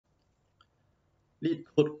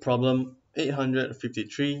LeetCode Problem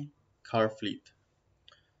 853, Car Fleet.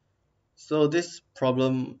 So this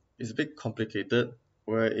problem is a bit complicated,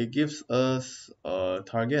 where it gives us a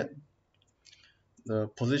target, the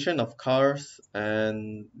position of cars,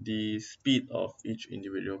 and the speed of each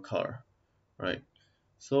individual car, right?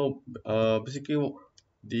 So basically,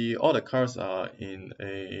 all the cars are in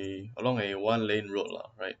along a one lane road,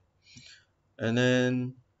 right? And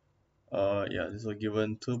then yeah, this is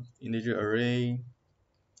given two integer array.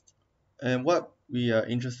 And what we are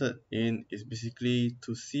interested in is basically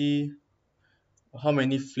to see how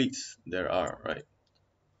many fleets there are, right?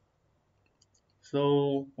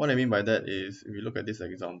 So what I mean by that is, if you look at this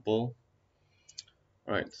example,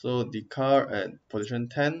 right? So the car at position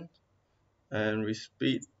 10 and with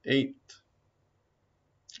speed 8,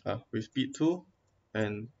 with speed 2,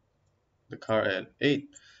 and the car at 8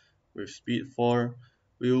 with speed 4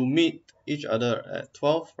 will meet each other at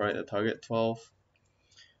 12, right? The target 12,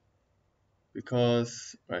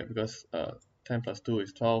 because 10 plus 2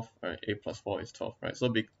 is 12, right? 8 plus 4 is 12, right?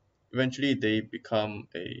 So eventually they become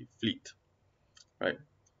a fleet, right?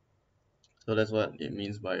 So that's what it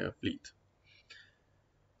means by a fleet.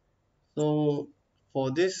 So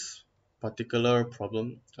for this particular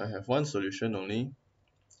problem, I have one solution only,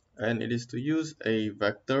 and it is to use a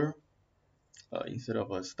vector instead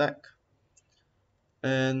of a stack.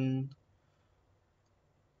 And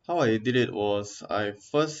how I did it was, I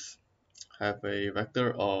first have a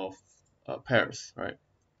vector of pairs, right?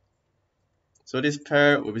 So this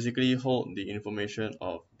pair will basically hold the information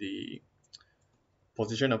of the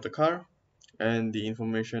position of the car and the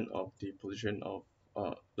information of the position of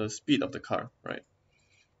the speed of the car, right?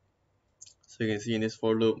 So you can see in this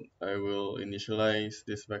for loop, I will initialize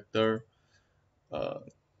this vector uh,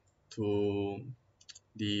 to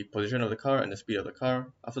the position of the car and the speed of the car.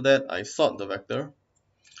 After that, I sort the vector.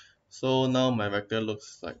 So now my vector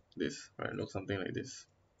looks like this, right? It looks something like this,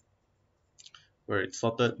 where it's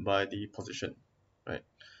sorted by the position, right?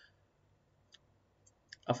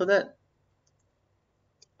 After that,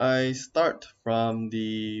 I start from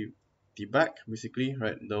the back, basically,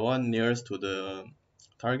 right? The one nearest to the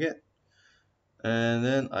target, and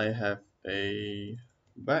then I have a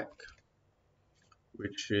back,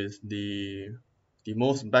 which is the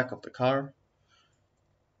most back of the car.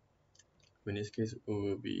 In this case, it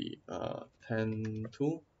will be 10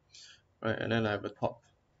 2, right? And then I have a top,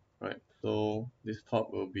 right? So this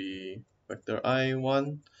top will be vector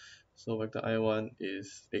I1. So vector I1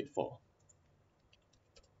 is 8 4,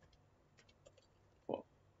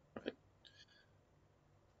 right?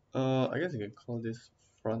 I guess you can call this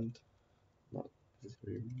front, not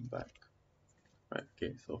necessarily back, right?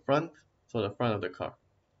 Okay, so front, so the front of the car.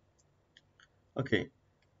 Okay,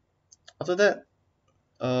 after that,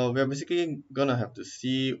 we're basically gonna have to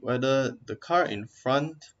see whether the car in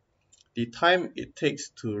front, the time it takes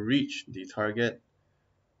to reach the target,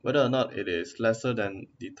 whether or not it is lesser than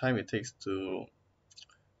the time it takes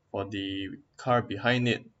for the car behind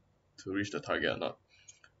it to reach the target or not.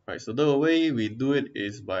 Right, so the way we do it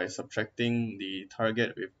is by subtracting the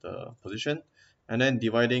target with the position and then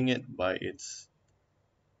dividing it by its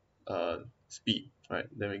speed, right?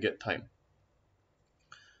 Then we get time.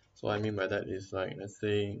 So what I mean by that is, like, let's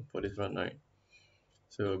say for this run, right?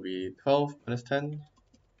 So it will be 12 minus 10.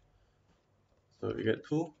 So we get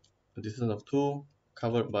 2, the distance of 2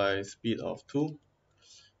 covered by speed of 2.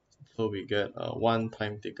 So we get 1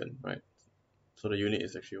 time taken, right? So the unit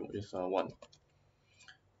is actually 1.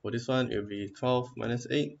 For this one, it will be 12 minus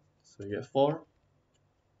 8. So we get 4,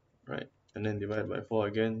 right? And then divide by 4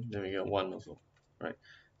 again, then we get 1 also, right?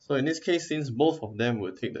 So in this case, since both of them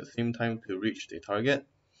will take the same time to reach the target,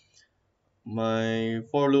 my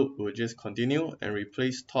for loop will just continue and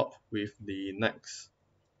replace top with the next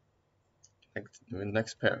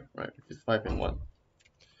pair, right? Which is 5 and 1.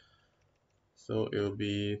 So it will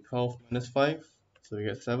be 12 minus 5, so we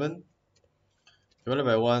get 7. Divided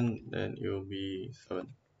by 1, then it will be 7,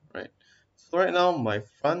 right? So right now, my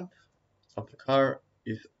front of the car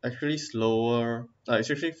is actually slower, it's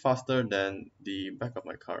actually faster than the back of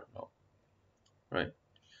my car now, right?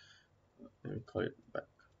 Let me call it back,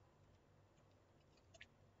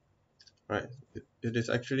 right? It is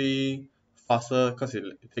actually faster because it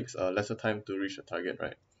takes lesser time to reach the target,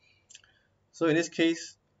 right? So in this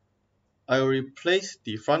case, I will replace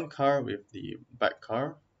the front car with the back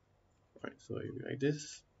car, right? So it will be like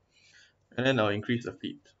this, and then I'll increase the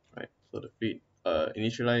feet, right? So the feet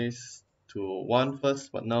initialize to 1 first,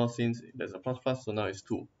 but now since there's a plus plus, so now it's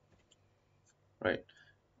 2, right?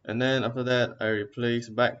 And then after that, I replace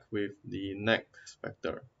back with the next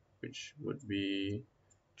vector, which would be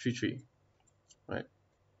 3 3, right?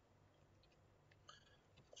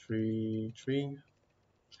 3, 3.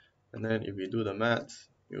 And then if we do the math,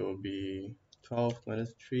 it will be 12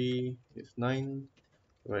 minus 3 is 9,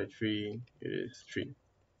 divided by 3 is 3,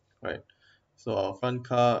 right? So our front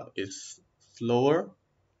car is slower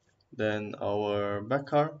than our back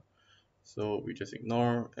car, so we just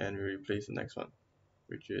ignore and we replace the next one,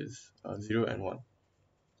 which is 0 and 1,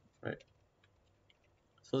 right?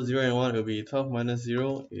 So 0 and 1 will be 12 minus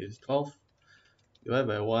 0 is 12, divided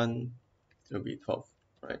by 1 will be 12,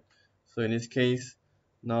 right? So in this case,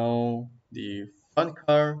 now the front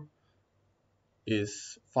car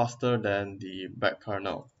is faster than the back car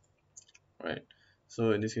now, right?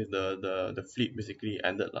 So in this case, the fleet basically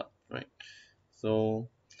ended lah, right? So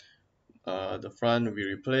the front we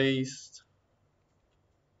replaced,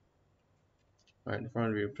 right? The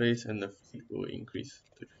front we replaced, and the fleet will increase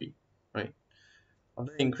to 3, right?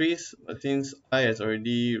 After increase, since I has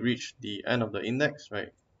already reached the end of the index,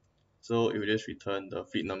 right? So it will just return the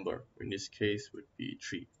fleet number. In this case, would be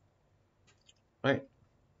 3, right?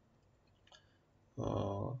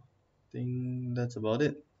 I think that's about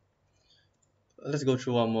it. Let's go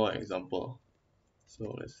through one more example.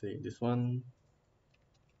 So let's say this one,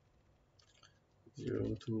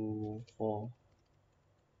 0 to 4.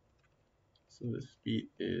 So the speed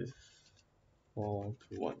is 4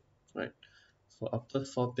 to 1, right? So after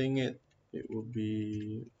sorting it, it will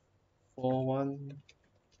be 4, 1,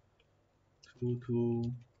 2, 2,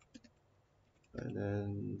 and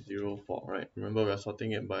then 0, 4, right? Remember, we're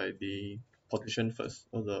sorting it by the position first,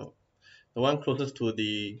 or the one closest to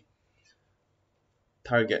the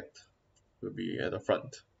target will be at the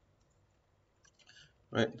front,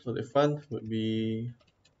 right? So the front would be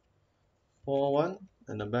 4, 1,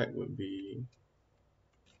 and the back would be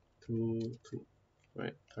 2, 2,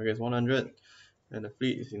 right? Target is 100, and the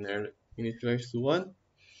fleet is initialized to 1.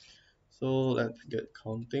 So let's get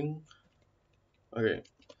counting. Okay,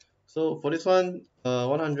 so for this one,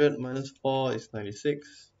 100 minus 4 is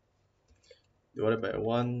 96, divided by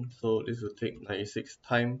 1, so this will take 96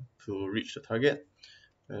 time to reach the target.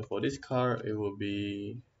 And for this car, it will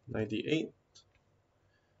be 98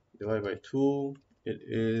 divided by 2, it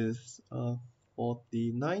is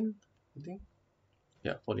 49, I think.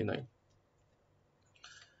 Yeah, 49.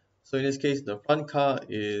 So in this case, the front car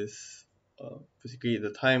is basically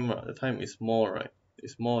the time is more, right?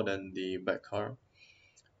 It's more than the back car,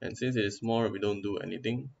 and since it is more, we don't do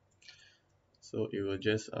anything. So it will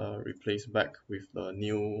just replace back with the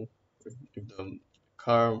new, with the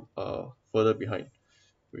car further behind,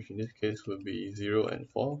 which in this case will be 0 and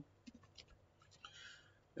 4.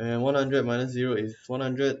 And 100 minus 0 is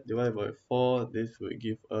 100 divided by 4. This will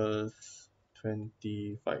give us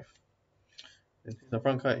 25. And since the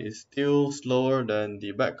front car is still slower than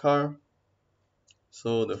the back car,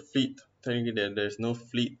 so the fleet, technically there's no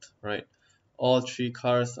fleet, right? All 3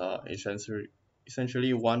 cars are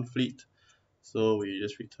essentially one fleet, so we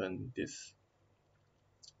just return this.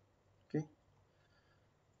 Okay,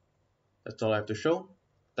 that's all I have to show.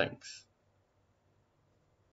 Thanks.